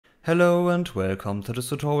Hello and welcome to this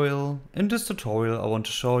tutorial. In this tutorial I want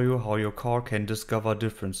to show you how your car can discover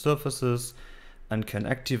different surfaces and can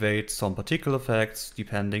activate some particle effects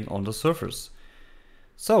depending on the surface.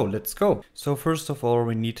 So let's go. So first of all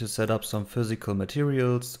we need to set up some physical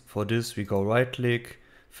materials. For this we go right click,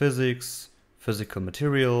 physics, physical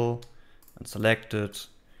material and select it.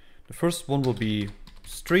 The first one will be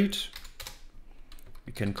street.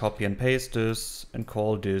 We can copy and paste this and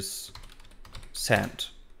call this sand.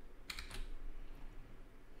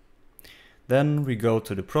 Then we go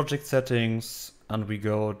to the project settings and we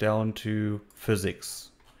go down to physics.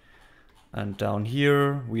 And down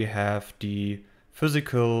here we have the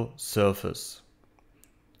physical surface.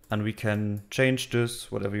 And we can change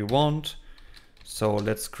this whatever you want. So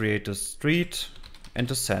let's create a street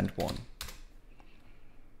and a sand one.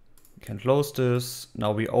 We can close this.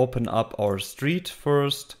 Now we open up our street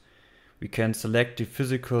first. We can select the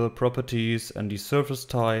physical properties and the surface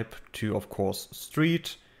type to, of course,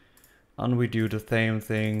 street. And we do the same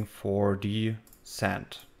thing for the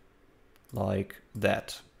sand, like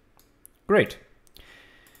that. Great.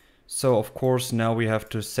 So of course now we have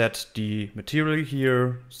to set the material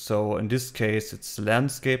here. So in this case it's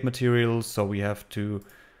landscape material. So we have to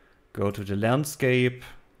go to the landscape,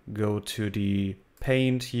 go to the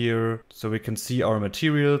paint here. So we can see our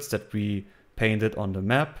materials that we painted on the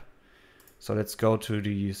map. So let's go to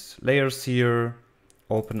these layers here,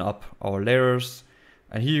 open up our layers.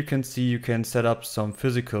 And here you can see you can set up some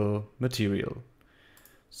physical material.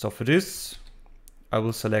 So for this, I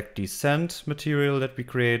will select the sand material that we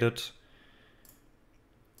created.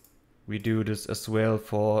 We do this as well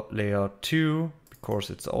for layer 2, because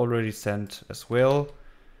it's already sand as well,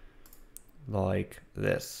 like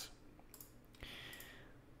this.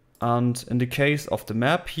 And in the case of the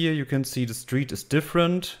map here, you can see the street is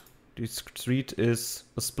different. The street is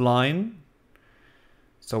a spline.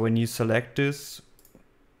 So when you select this,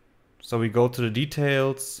 so we go to the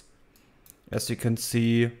details. As you can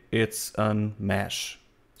see, it's a mesh.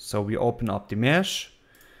 So we open up the mesh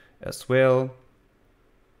as well.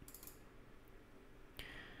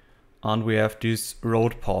 And we have this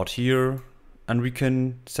road part here. And we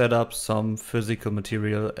can set up some physical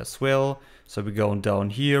material as well. So we go down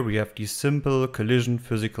here, we have the simple collision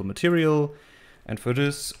physical material. And for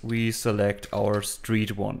this, we select our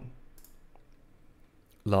street one,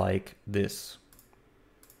 like this.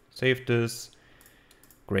 Save this.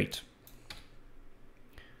 Great.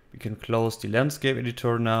 We can close the landscape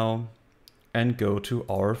editor now and go to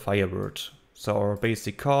our Firebird. So our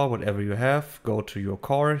basic car, whatever you have, go to your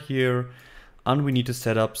car here and we need to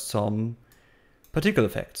set up some particle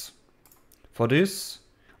effects. For this,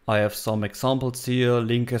 I have some examples here,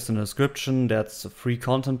 link is in the description. That's a free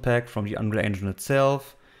content pack from the Unreal Engine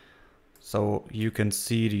itself. So you can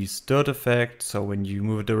see the dirt effect. So when you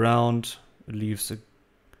move it around, it leaves a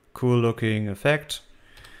cool looking effect.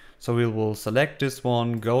 So we will select this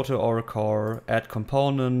one, go to our car, add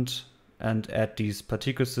component and add this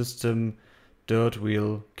particle system, dirt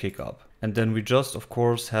wheel kick up. And then we just of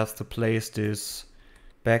course have to place this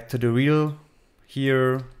back to the wheel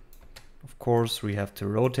here. Of course we have to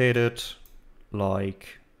rotate it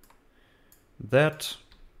like that.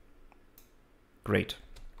 Great.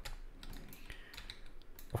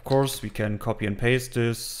 Of course we can copy and paste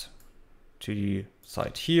this to the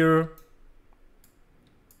side here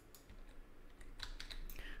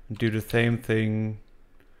and do the same thing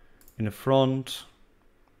in the front.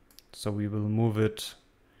 So we will move it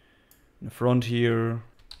in the front here.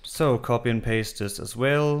 So copy and paste this as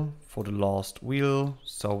well for the last wheel.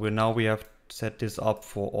 So we have set this up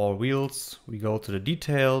for all wheels. We go to the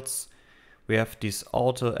details. We have this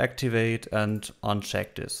auto activate and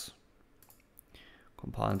uncheck this.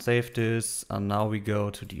 Compile and save this, and now we go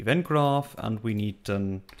to the event graph and we need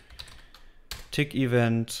an tick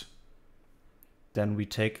event. Then we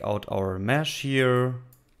take out our mesh here,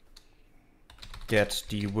 get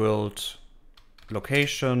the world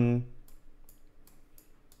location.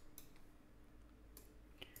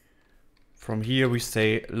 From here we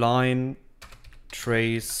say line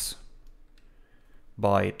trace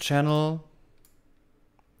by channel.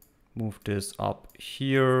 Move this up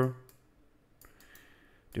here.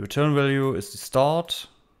 The return value is the start,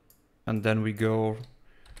 and then we go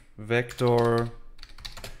vector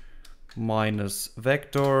minus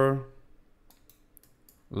vector,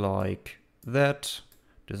 like that.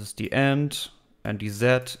 This is the end, and the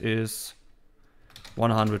Z is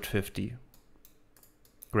 150.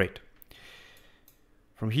 Great.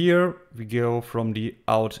 From here, we go from the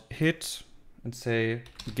out hit and say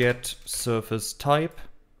get surface type.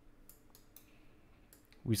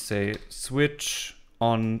 We say switch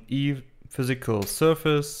on E physical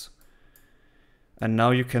surface. And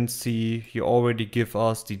now you can see he already give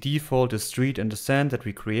us the default, the street and the sand that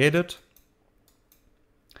we created.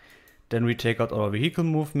 Then we take out our vehicle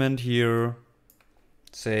movement here,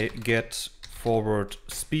 say get forward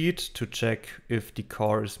speed to check if the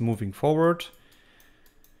car is moving forward.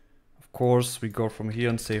 Of course, we go from here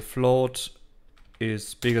and say float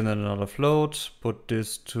is bigger than another float. Put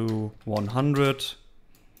this to 100.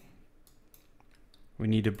 We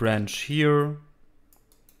need a branch here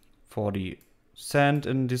for the sand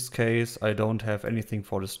in this case. I don't have anything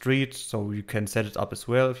for the street, so you can set it up as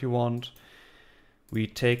well if you want. We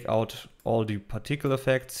take out all the particle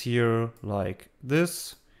effects here like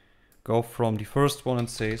this. Go from the first one and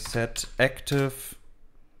say set active.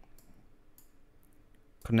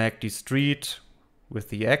 Connect the street with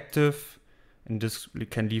the active. And this we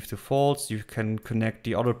can leave the false. You can connect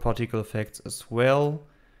the other particle effects as well.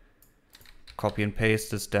 Copy and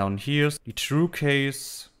paste this down here. The true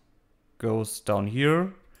case goes down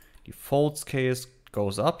here. The false case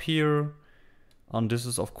goes up here. And this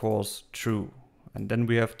is of course true. And then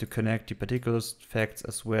we have to connect the particle effects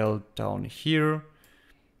as well down here.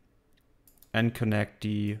 And connect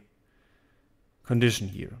the condition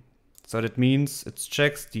here. So that means it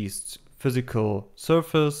checks the physical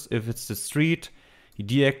surface. If it's the street, he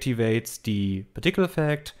deactivates the particle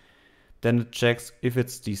effect. Then it checks if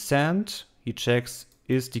it's the sand. He checks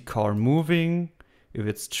is the car moving. If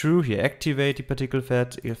it's true, he activates the particle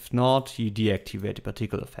effect. If not, he deactivates the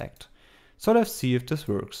particle effect. So let's see if this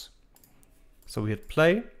works. So we hit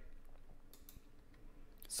play.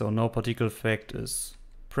 So no particle effect is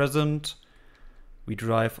present. We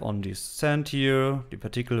drive on this sand here. The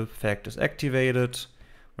particle effect is activated.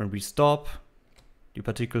 When we stop, the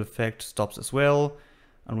particle effect stops as well.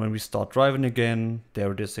 And when we start driving again,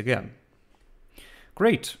 there it is again.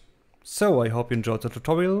 Great. So I hope you enjoyed the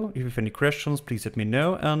tutorial. If you have any questions, please let me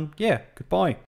know. And yeah, goodbye.